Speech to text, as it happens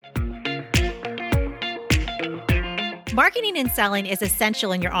Marketing and selling is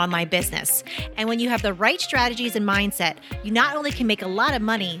essential in your online business. And when you have the right strategies and mindset, you not only can make a lot of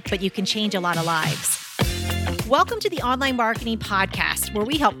money, but you can change a lot of lives. Welcome to the Online Marketing Podcast, where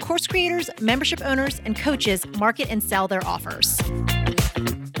we help course creators, membership owners, and coaches market and sell their offers.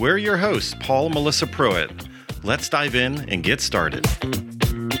 We're your hosts, Paul and Melissa Pruitt. Let's dive in and get started.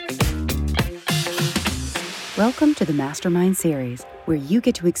 Welcome to the Mastermind series, where you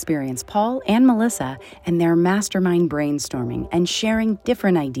get to experience Paul and Melissa and their mastermind brainstorming and sharing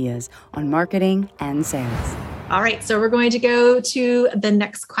different ideas on marketing and sales. All right, so we're going to go to the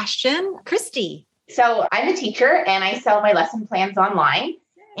next question. Christy. So I'm a teacher and I sell my lesson plans online.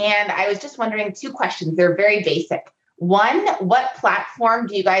 And I was just wondering two questions. They're very basic. One, what platform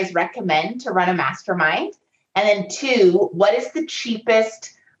do you guys recommend to run a mastermind? And then two, what is the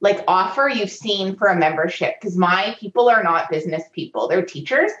cheapest offer you've seen for a membership? Because my people are not business people, they're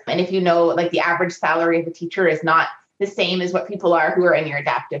teachers. And if you know, the average salary of a teacher is not the same as what people are who are in your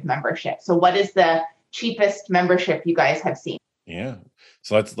adaptive membership. So what is the cheapest membership you guys have seen? Yeah.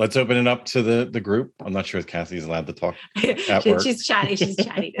 So let's open it up to the group. I'm not sure if Kathy's allowed to talk at work. She's chatting in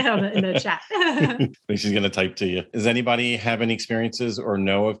the chat. I think she's going to type to you. Does anybody have any experiences or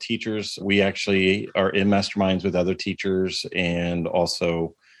know of teachers? We actually are in masterminds with other teachers and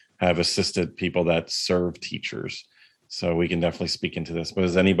also have assisted people that serve teachers. So we can definitely speak into this. But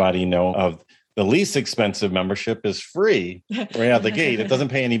does anybody know of the least expensive membership is free right out the gate? It doesn't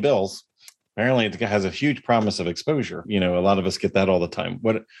pay any bills. Apparently, it has a huge promise of exposure. You know, a lot of us get that all the time.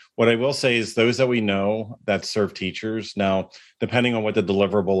 What I will say is those that we know that serve teachers, now, depending on what the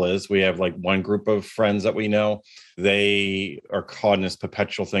deliverable is, we have one group of friends that we know. They are caught in this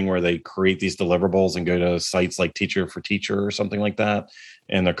perpetual thing where they create these deliverables and go to sites like Teacher for Teacher or something like that.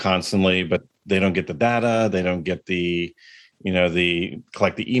 And they're constantly, but they don't get the data. They don't get the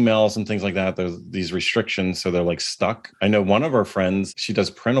collect the emails and things like that. There's these restrictions. So they're stuck. I know one of our friends, she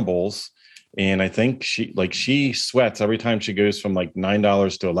does printables. And I think she sweats every time she goes from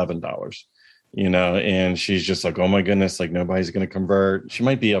 $9 to $11, and she's just oh my goodness, nobody's going to convert. She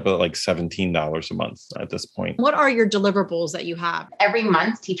might be up at $17 a month at this point. What are your deliverables that you have? Every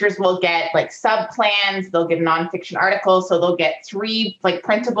month, teachers will get sub plans. They'll get a nonfiction article. So they'll get 3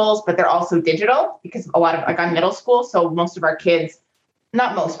 printables, but they're also digital because a lot of I'm middle school. So most of our kids,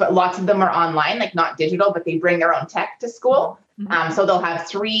 not most, but lots of them are online, not digital, but they bring their own tech to school. So they'll have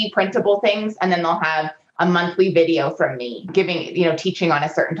 3 printable things, and then they'll have a monthly video from me giving, teaching on a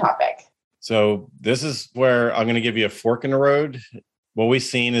certain topic. So this is where I'm going to give you a fork in the road. What we've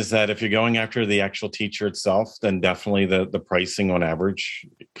seen is that if you're going after the actual teacher itself, then definitely the pricing on average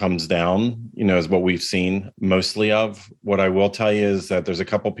comes down, is what we've seen mostly of. What I will tell you is that there's a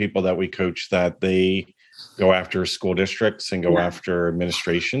couple people that we coach that they go after school districts and go after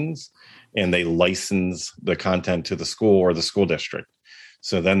administrations, and they license the content to the school or the school district.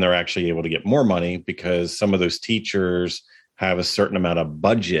 So then they're actually able to get more money because some of those teachers have a certain amount of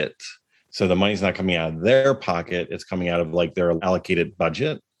budget. So the money's not coming out of their pocket. It's coming out of their allocated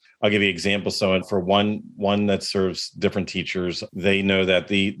budget. I'll give you an example. So for one that serves different teachers, they know that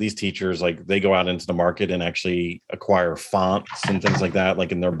these teachers, they go out into the market and actually acquire fonts and things like that,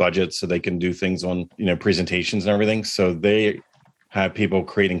 in their budget, so they can do things on, presentations and everything. So they have people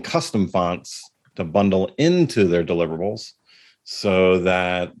creating custom fonts to bundle into their deliverables so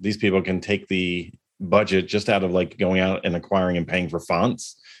that these people can take the budget just out of going out and acquiring and paying for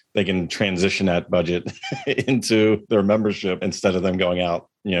fonts. They can transition that budget into their membership instead of them going out,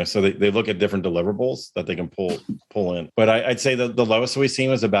 so they look at different deliverables that they can pull in. But I'd say that the lowest we've seen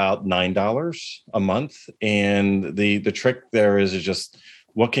was about $9 a month. And the trick there is just,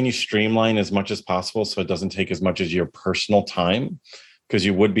 what can you streamline as much as possible so it doesn't take as much as your personal time? Because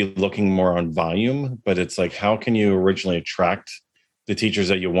you would be looking more on volume, but it's how can you originally attract the teachers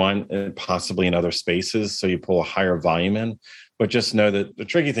that you want, possibly in other spaces, so you pull a higher volume in. But just know that the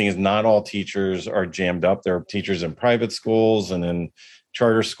tricky thing is not all teachers are jammed up. There are teachers in private schools and in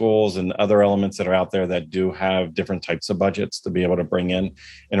charter schools and other elements that are out there that do have different types of budgets to be able to bring in.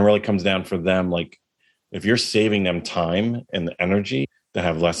 And it really comes down for them, if you're saving them time and the energy to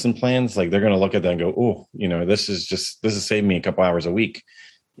have lesson plans, they're going to look at that and go, oh, this is saving me a couple hours a week,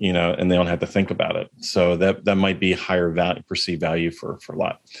 and they don't have to think about it. So that might be higher value, perceived value for a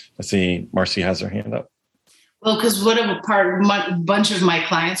lot. I see Marcy has her hand up. Well, because bunch of my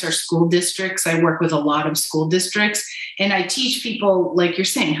clients are school districts. I work with a lot of school districts, and I teach people, like you're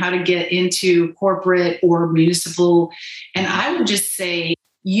saying, how to get into corporate or municipal. And I would just say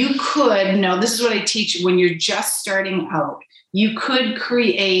you could, this is what I teach when you're just starting out. You could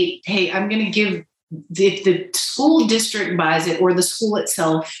create, hey, I'm going to give, if the school district buys it or the school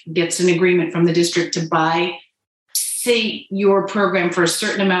itself gets an agreement from the district to buy say your program for a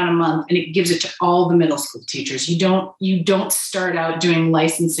certain amount a month, and it gives it to all the middle school teachers. You don't start out doing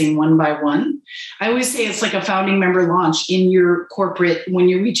licensing one by one. I always say it's like a founding member launch in your corporate when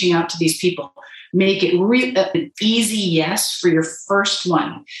you're reaching out to these people. Make it an easy yes for your first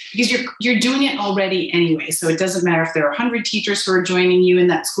one, because you're doing it already anyway. So it doesn't matter if there are 100 teachers who are joining you in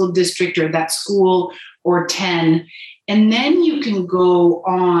that school district or that school, or 10. And then you can go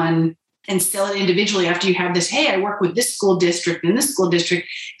on and sell it individually after you have this, hey, I work with this school district and this school district.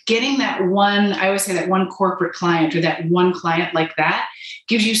 Getting that one, I always say that one corporate client or that one client like that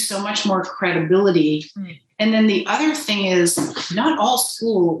gives you so much more credibility. And then the other thing is, not all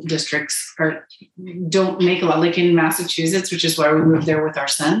school districts don't make a lot. Like in Massachusetts, which is why we moved there with our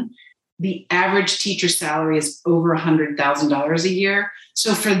son, the average teacher salary is over $100,000 a year.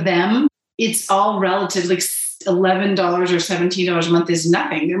 So for them, it's all relative. Like $11 or $17 a month is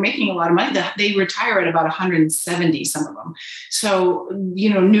nothing. They're making a lot of money. They retire at about 170, some of them. So,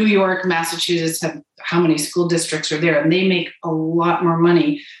 New York, Massachusetts have how many school districts are there, and they make a lot more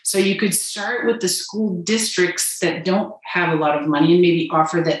money. So you could start with the school districts that don't have a lot of money and maybe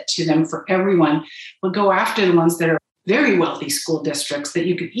offer that to them for everyone, but go after the ones that are very wealthy school districts that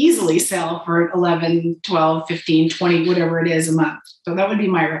you could easily sell for 11, 12, 15, 20, whatever it is a month. So that would be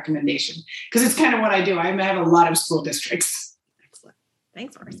my recommendation, because it's kind of what I do. I have a lot of school districts. Excellent.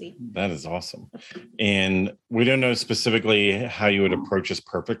 Thanks, Marcy. That is awesome. And we don't know specifically how you would approach this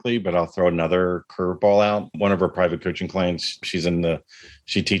perfectly, but I'll throw another curveball out. One of our private coaching clients, she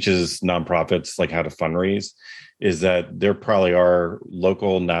teaches nonprofits like how to fundraise, is that there probably are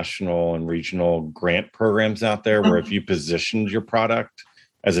local, national, and regional grant programs out there where if you positioned your product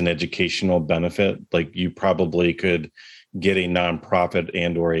as an educational benefit, like you probably could get a nonprofit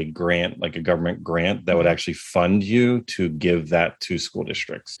and or a grant, like a government grant that would actually fund you to give that to school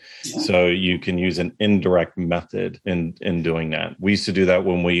districts. Yeah. So you can use an indirect method in doing that. We used to do that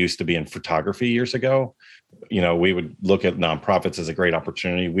when we used to be in photography years ago. We would look at nonprofits as a great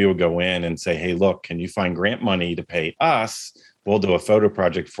opportunity. We would go in and say, hey, look, can you find grant money to pay us? We'll do a photo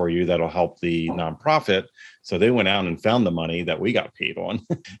project for you that'll help the nonprofit. So they went out and found the money that we got paid on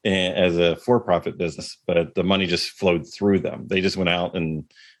as a for-profit business, but the money just flowed through them. They just went out and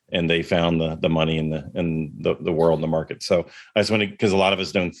they found the money in the world, in the market. So I just want to, because a lot of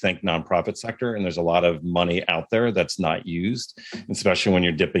us don't think nonprofit sector, and there's a lot of money out there that's not used, especially when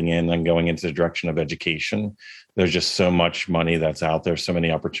you're dipping in and going into the direction of education. There's just so much money that's out there, so many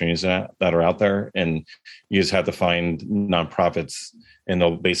opportunities that are out there, and you just have to find nonprofits, and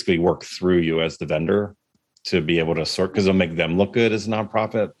they'll basically work through you as the vendor to be able to sort, because they'll make them look good as a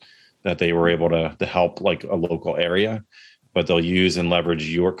nonprofit, that they were able to help like a local area, but they'll use and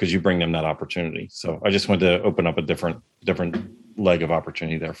leverage because you bring them that opportunity. So I just wanted to open up a different leg of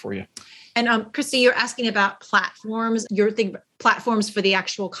opportunity there for you. And Christy, you're asking about platforms. You're thinking platforms for the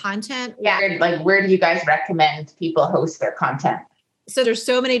actual content. Yeah. Like, where do you guys recommend people host their content? So there's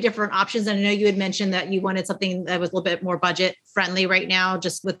so many different options. And I know you had mentioned that you wanted something that was a little bit more budget friendly right now,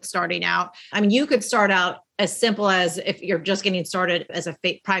 just with starting out. I mean, you could start out as simple as, if you're just getting started, as a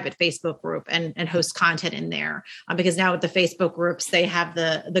private Facebook group and host content in there. Because now with the Facebook groups, they have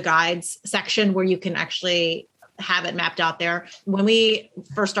the guides section where you can actually have it mapped out there. When we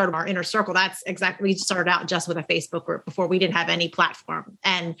first started our inner circle, that's exactly, we started out just with a Facebook group before we didn't have any platform.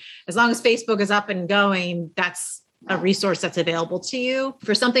 And as long as Facebook is up and going, that's a resource that's available to you.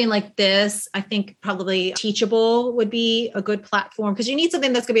 For something like this, I think probably Teachable would be a good platform, because you need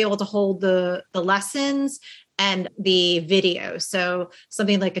something that's going to be able to hold the lessons and the video. So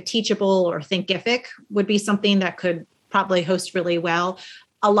something like a Teachable or Thinkific would be something that could probably host really well.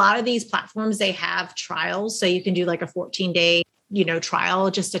 A lot of these platforms, they have trials. So you can do like a 14-day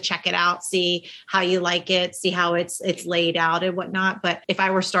trial just to check it out, see how you like it, see how it's laid out and whatnot. But if I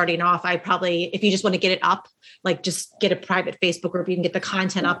were starting off, I probably, if you just want to get it up, like just get a private Facebook group, you can get the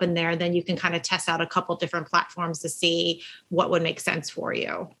content up in there. Then you can kind of test out a couple different platforms to see what would make sense for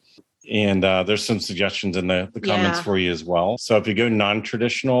you. And there's some suggestions in the comments for you as well. So if you go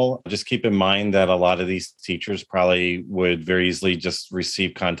non-traditional, just keep in mind that a lot of these teachers probably would very easily just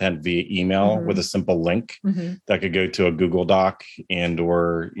receive content via email with a simple link that could go to a Google Doc and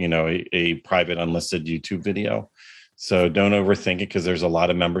or a private unlisted YouTube video. So don't overthink it, because there's a lot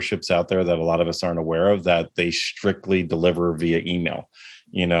of memberships out there that a lot of us aren't aware of that they strictly deliver via email.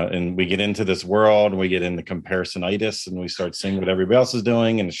 And we get into this world and we get into comparisonitis and we start seeing what everybody else is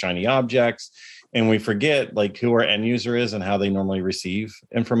doing and the shiny objects. And we forget like who our end user is and how they normally receive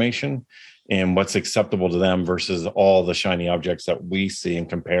information and what's acceptable to them versus all the shiny objects that we see and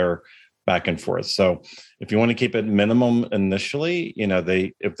compare back and forth. So if you want to keep it minimum initially,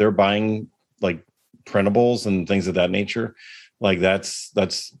 if they're buying like printables and things of that nature, like that's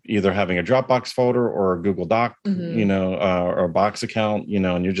either having a Dropbox folder or a Google Doc, or a Box account,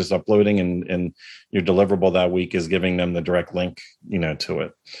 and you're just uploading, and your deliverable that week is giving them the direct link, to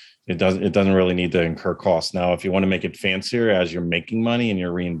it. It doesn't really need to incur costs. Now, if you want to make it fancier as you're making money and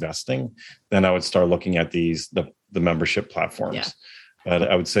you're reinvesting, then I would start looking at the membership platforms. Yeah.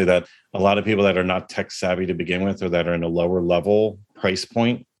 But I would say that a lot of people that are not tech savvy to begin with, or that are in a lower level price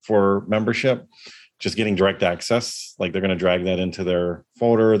point for membership, just getting direct access, like they're going to drag that into their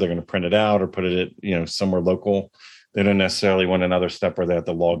folder, they're going to print it out or put it at, somewhere local. They don't necessarily want another step where they have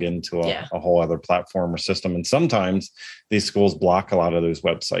to log into a whole other platform or system. And sometimes these schools block a lot of those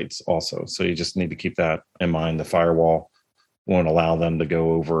websites also. So you just need to keep that in mind. The firewall won't allow them to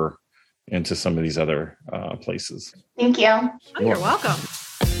go over into some of these other places. Thank you. Oh, you're welcome.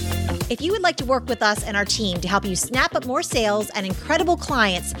 If you would like to work with us and our team to help you snap up more sales and incredible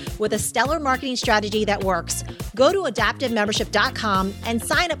clients with a stellar marketing strategy that works, go to adaptivemembership.com and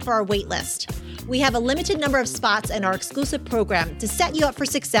sign up for our wait list. We have a limited number of spots in our exclusive program to set you up for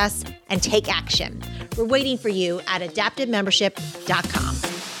success and take action. We're waiting for you at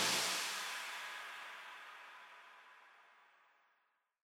adaptivemembership.com.